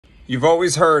You've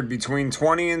always heard between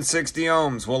 20 and 60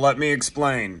 ohms. Well, let me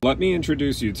explain. Let me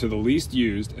introduce you to the least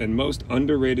used and most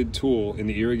underrated tool in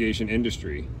the irrigation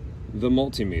industry, the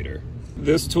multimeter.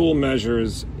 This tool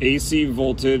measures AC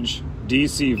voltage,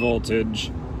 DC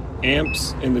voltage,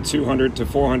 amps in the 200 to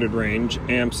 400 range,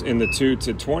 amps in the 2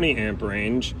 to 20 amp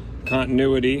range,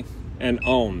 continuity, and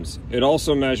ohms. It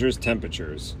also measures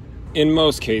temperatures. In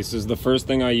most cases, the first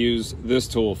thing I use this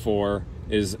tool for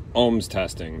is ohms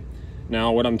testing.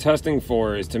 Now, what I'm testing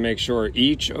for is to make sure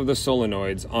each of the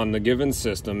solenoids on the given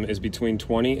system is between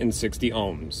 20 and 60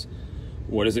 ohms.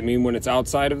 What does it mean when it's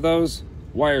outside of those?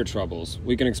 Wire troubles.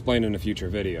 We can explain in a future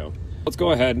video. Let's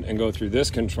go ahead and go through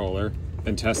this controller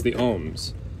and test the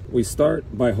ohms. We start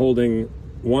by holding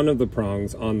one of the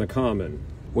prongs on the common.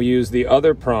 We use the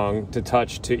other prong to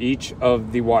touch to each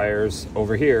of the wires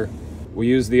over here. We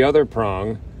use the other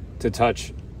prong to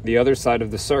touch the other side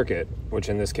of the circuit, which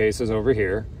in this case is over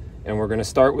here. And we're going to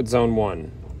start with zone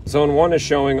 1. Zone 1 is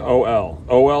showing OL.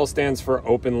 OL stands for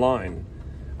open line.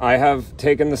 I have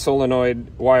taken the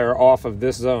solenoid wire off of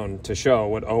this zone to show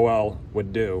what OL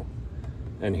would do.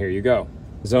 And here you go.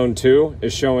 Zone 2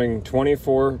 is showing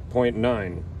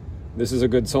 24.9. This is a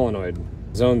good solenoid.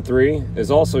 Zone 3 is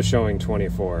also showing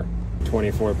 24,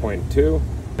 24.2,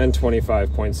 and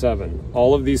 25.7.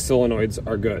 All of these solenoids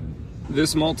are good.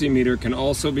 This multimeter can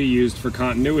also be used for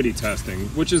continuity testing,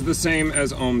 which is the same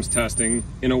as ohms testing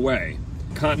in a way.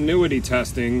 Continuity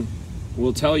testing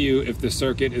will tell you if the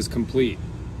circuit is complete.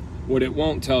 What it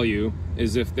won't tell you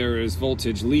is if there is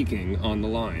voltage leaking on the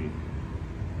line.